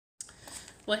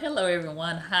Well, hello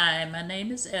everyone. Hi, my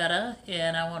name is Etta,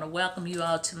 and I want to welcome you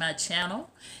all to my channel.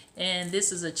 And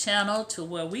this is a channel to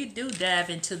where we do dive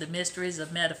into the mysteries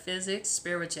of metaphysics,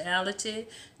 spirituality,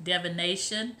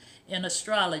 divination, and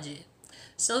astrology,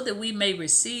 so that we may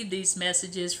receive these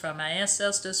messages from our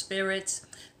ancestor spirits,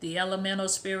 the elemental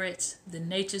spirits, the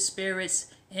nature spirits,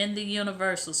 and the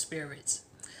universal spirits.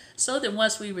 So that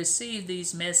once we receive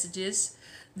these messages,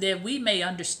 that we may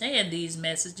understand these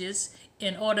messages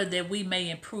in order that we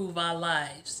may improve our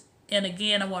lives. And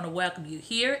again, I want to welcome you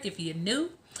here if you're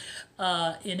new.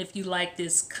 And if you like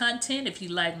this content, if you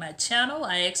like my channel,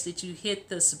 I ask that you hit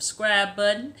the subscribe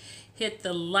button, hit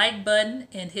the like button,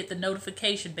 and hit the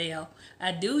notification bell.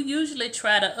 I do usually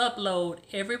try to upload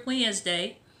every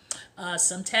Wednesday.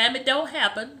 Sometimes it don't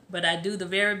happen, but I do the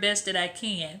very best that I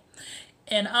can.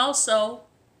 And also,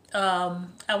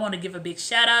 I want to give a big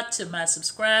shout out to my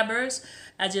subscribers.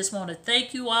 I just want to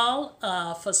thank you all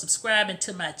for subscribing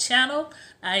to my channel.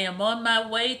 I am on my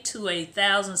way to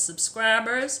 1,000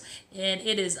 subscribers, and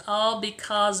it is all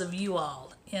because of you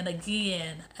all. And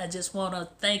again, I just want to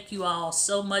thank you all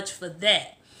so much for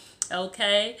that.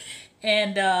 Okay,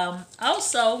 and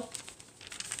also,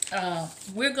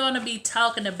 we're going to be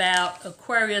talking about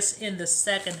Aquarius in the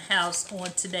second house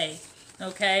on today.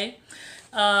 Okay.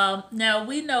 Now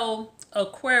we know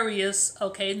Aquarius.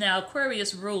 Okay, now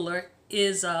Aquarius ruler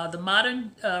is the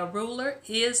modern ruler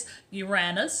is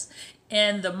Uranus,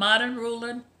 and the modern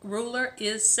ruler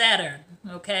is Saturn.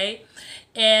 Okay,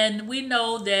 and we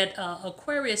know that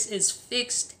Aquarius is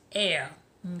fixed air.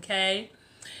 Okay,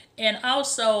 and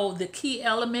also the key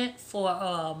element for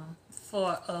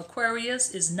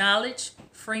Aquarius is knowledge,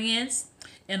 friends,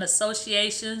 and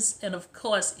associations, and of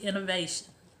course innovation.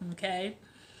 Okay.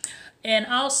 And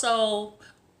also,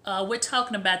 we're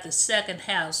talking about the second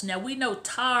house. Now, we know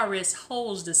Taurus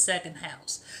holds the second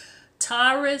house.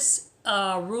 Taurus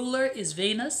ruler is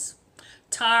Venus.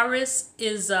 Taurus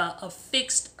is a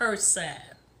fixed earth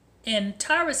sign. And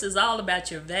Taurus is all about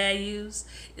your values.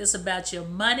 It's about your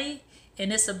money.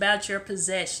 And it's about your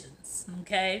possessions.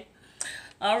 Okay?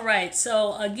 All right.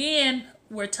 So, again,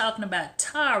 we're talking about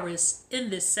Taurus in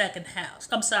the second house.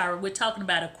 I'm sorry, we're talking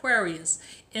about Aquarius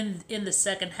in the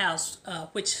second house,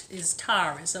 which is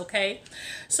Taurus. Okay,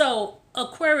 so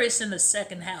Aquarius in the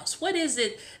second house. What is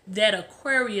it that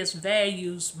Aquarius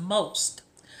values most?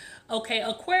 Okay,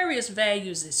 Aquarius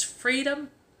values is freedom,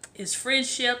 is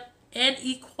friendship, and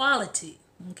equality.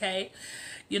 Okay,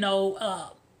 you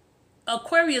know,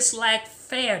 Aquarius like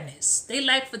fairness. They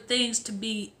like for things to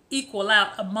be equal out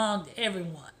among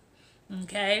everyone.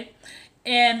 Okay,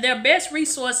 and their best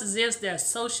resources is their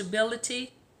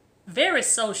sociability, very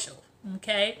social.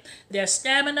 Okay, their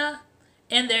stamina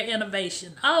and their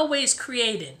innovation, always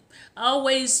creating,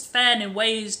 always finding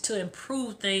ways to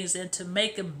improve things and to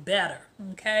make them better.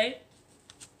 Okay,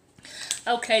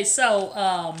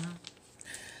 so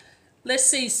let's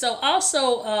see. So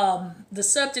also the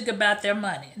subject about their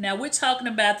money. Now we're talking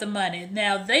about the money.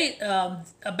 Now they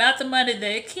about the money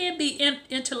that it can be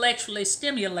intellectually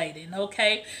stimulating.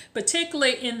 Okay,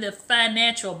 particularly in the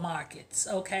financial markets.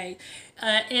 Okay,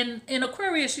 and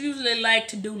Aquarius usually like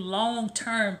to do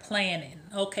long-term planning.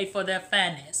 Okay, for their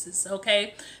finances.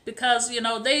 Okay, because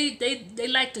they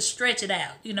like to stretch it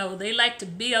out. They like to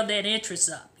build that interest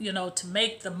up. To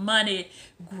make the money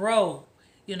grow.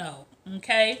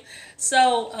 Okay,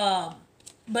 so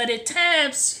but at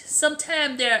times,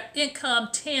 sometimes their income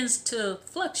tends to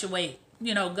fluctuate,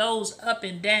 goes up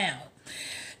and down.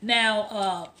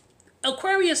 Now,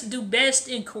 Aquarius do best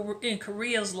in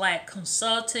careers like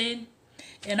consulting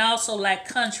and also like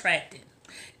contracting.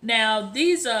 Now,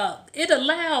 these it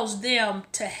allows them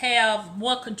to have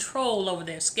more control over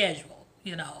their schedule,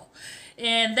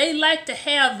 and they like to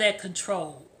have that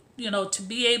control, to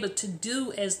be able to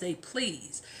do as they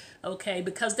please. Okay,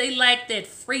 because they like that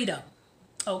freedom.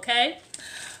 Okay,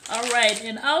 all right,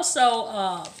 and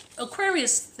also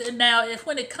Aquarius. Now,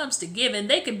 when it comes to giving,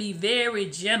 they can be very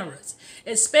generous,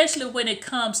 especially when it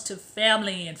comes to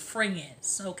family and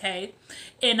friends. Okay,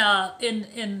 and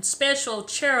in special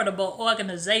charitable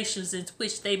organizations in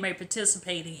which they may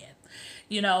participate in.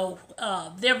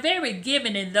 They're very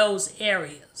giving in those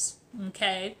areas.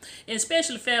 Okay,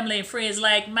 especially family and friends.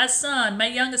 Like my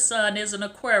youngest son is an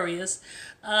Aquarius.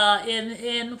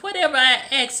 And whatever I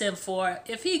ask him for,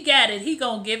 if he got it, he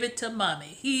gonna give it to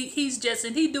mommy.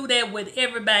 And he do that with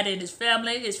everybody in his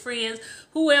family, his friends,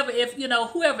 whoever. If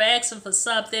whoever asks him for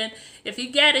something, if he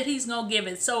got it, he's gonna give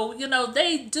it. So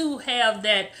they do have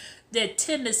that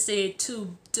tendency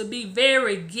to be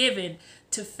very giving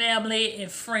to family and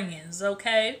friends.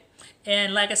 Okay.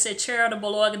 And like I said,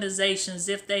 charitable organizations,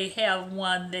 if they have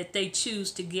one that they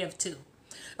choose to give to.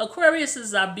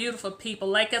 Aquariuses are beautiful people.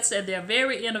 Like I said, they're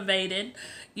very innovative.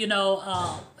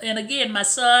 And again, my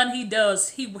son, he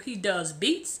does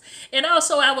beats. And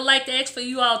also, I would like to ask for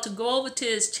you all to go over to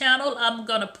his channel. I'm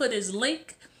gonna put his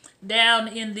link down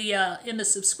in the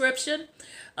subscription.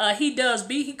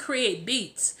 He create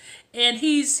beats, and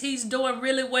he's doing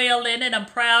really well in it. I'm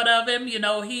proud of him.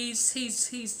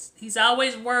 He's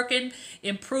always working,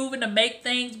 improving to make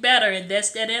things better, and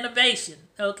that's that innovation.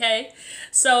 Okay,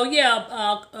 so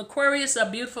yeah, Aquarius are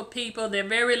beautiful people. They're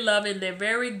very loving. They're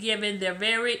very giving. They're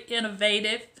very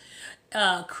innovative,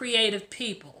 creative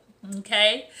people.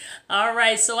 Okay, all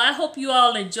right. So I hope you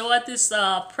all enjoyed this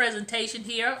presentation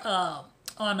here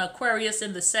on Aquarius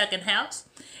in the second house.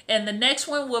 And the next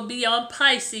one will be on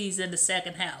Pisces in the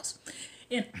second house.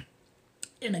 And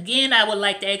again, I would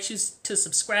like to ask you to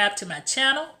subscribe to my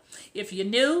channel. If you're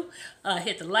new,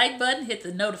 hit the like button, hit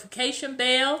the notification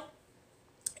bell,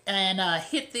 and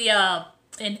hit the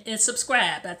and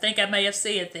subscribe. I think I may have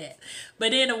said that.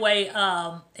 But anyway,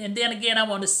 and then again, I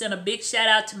want to send a big shout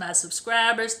out to my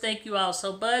subscribers. Thank you all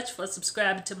so much for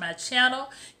subscribing to my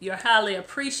channel. You're highly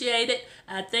appreciated.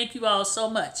 I thank you all so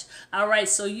much. All right,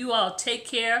 so you all take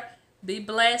care, be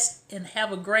blessed, and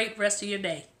have a great rest of your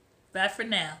day. Bye for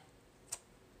now.